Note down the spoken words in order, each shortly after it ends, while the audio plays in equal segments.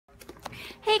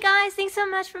Hey guys, thanks so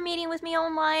much for meeting with me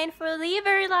online for the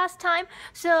very last time.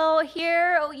 So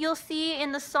here you'll see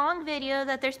in the song video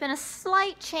that there's been a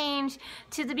slight change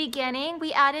to the beginning.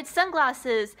 We added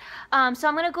sunglasses. So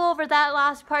I'm going to go over that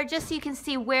last part just so you can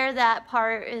see where that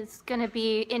part is going to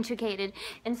be integrated.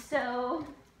 And so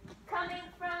coming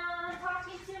from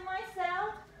talking to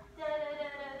myself,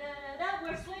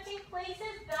 we're switching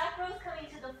places, back row's coming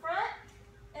to the front,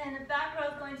 and the back row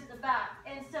going to the back.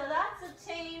 And so that's a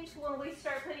change when we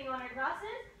start putting on our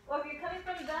glasses. Or if you're coming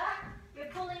from the back,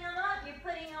 you're pulling them up, you're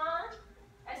putting on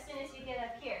as soon as you get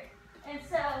up here. And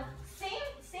so same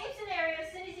scenario.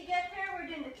 As soon as you get there, we're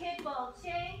doing the kick, ball,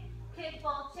 chain,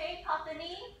 pop the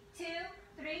knee, 2,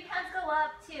 3, hands go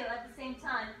up, 2 at the same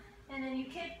time. And then you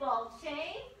kick, ball,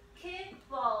 chain,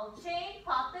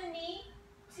 pop the knee,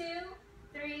 2,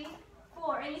 3,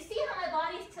 4. And you see how my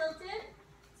body's tilted?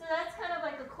 So that's kind of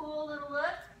like a cool little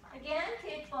look. Again,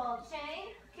 kick, ball, chain,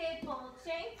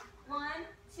 1,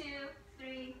 2,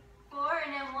 3, 4,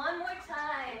 and then one more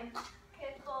time.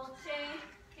 Kick, ball, chain,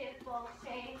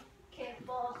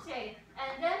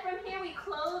 And then from here we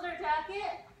close our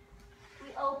jacket,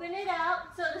 we open it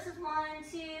out. So this is 1,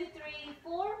 2, 3,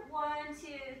 4, 1, 2,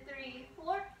 3,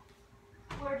 4.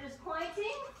 We're just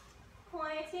pointing.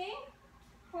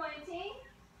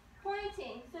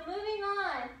 So moving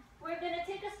on. We're going to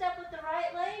take a step with the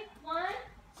right leg. 1,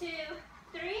 2,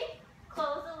 3.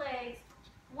 Close the legs.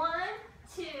 1,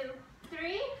 2,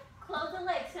 3. Close the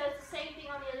legs. So it's the same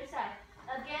thing on the other side.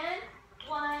 Again.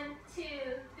 1, 2,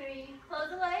 3. Close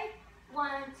the leg.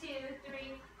 1, 2,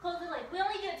 3. Close the leg. We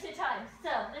only do it 2 times.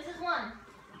 So this is 1,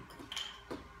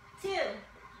 2.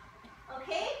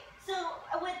 Okay? So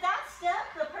with that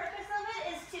step, the purpose of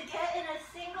it is to get in a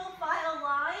single file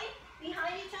line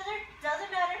behind each other. Doesn't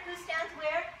matter who stands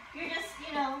where. You're just,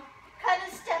 kind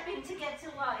of stepping to get to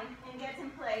line and get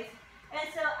in place. And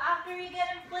so after you get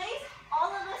in place, all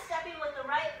of us stepping with the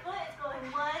right foot is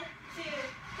going 1, 2,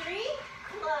 3,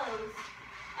 close.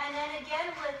 And then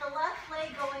again with the left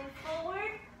leg going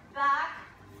forward, back,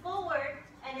 forward,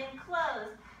 and then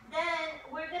close. Then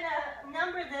we're going to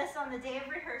number this on the day of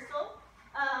rehearsal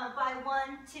by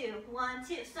 1, 2, 1,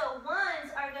 2. So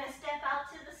 1s are going to step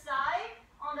out to the side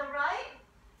on the right.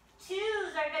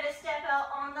 2s are going to step out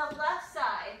on the left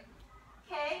side.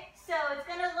 Okay, so it's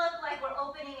going to look like we're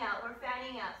opening out, we're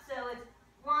fanning out. So it's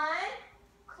 1,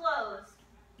 close,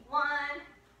 1,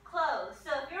 close.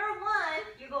 So if you're a 1,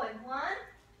 you're going 1,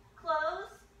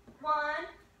 close, 1,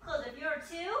 close. If you're a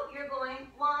 2, you're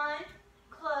going 1,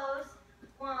 close,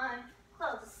 1,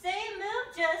 close. Same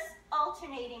move, just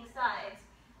alternating sides.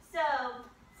 So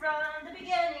from the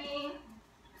beginning,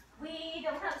 we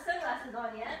don't have sunglasses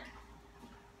on yet.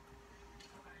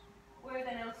 We're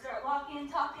going to start walking,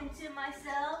 talking to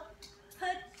myself.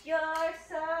 Put your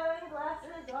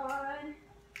sunglasses on.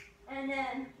 And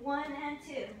then 1 and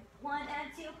 2. 1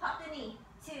 and 2, pop the knee.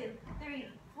 2, 3,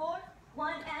 4.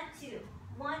 1 and 2.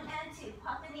 1 and 2,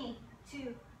 pop the knee.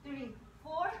 2, 3,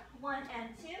 4. 1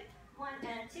 and 2. 1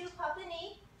 and 2, pop the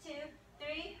knee. 2,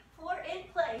 3, 4, in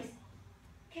place.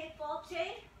 Kick, ball,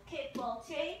 chain.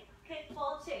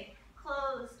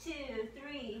 Close, 2,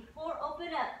 3, 4,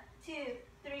 open up. 2,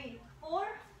 3, 4,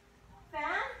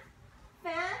 fan.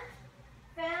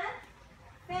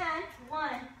 1,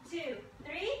 2,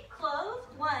 3, close.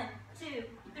 1, 2,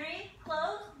 3,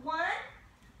 close. 1,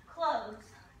 close.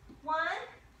 1,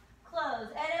 close.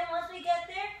 And then once we get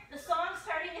there, the song's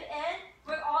starting to end.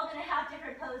 We're all going to have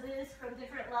different poses from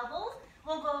different levels.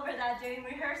 We'll go over that during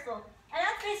rehearsal. And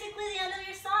that's basically the end of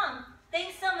your song.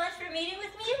 Thanks so much for meeting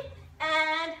with me,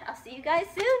 and I'll see you guys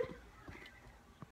soon.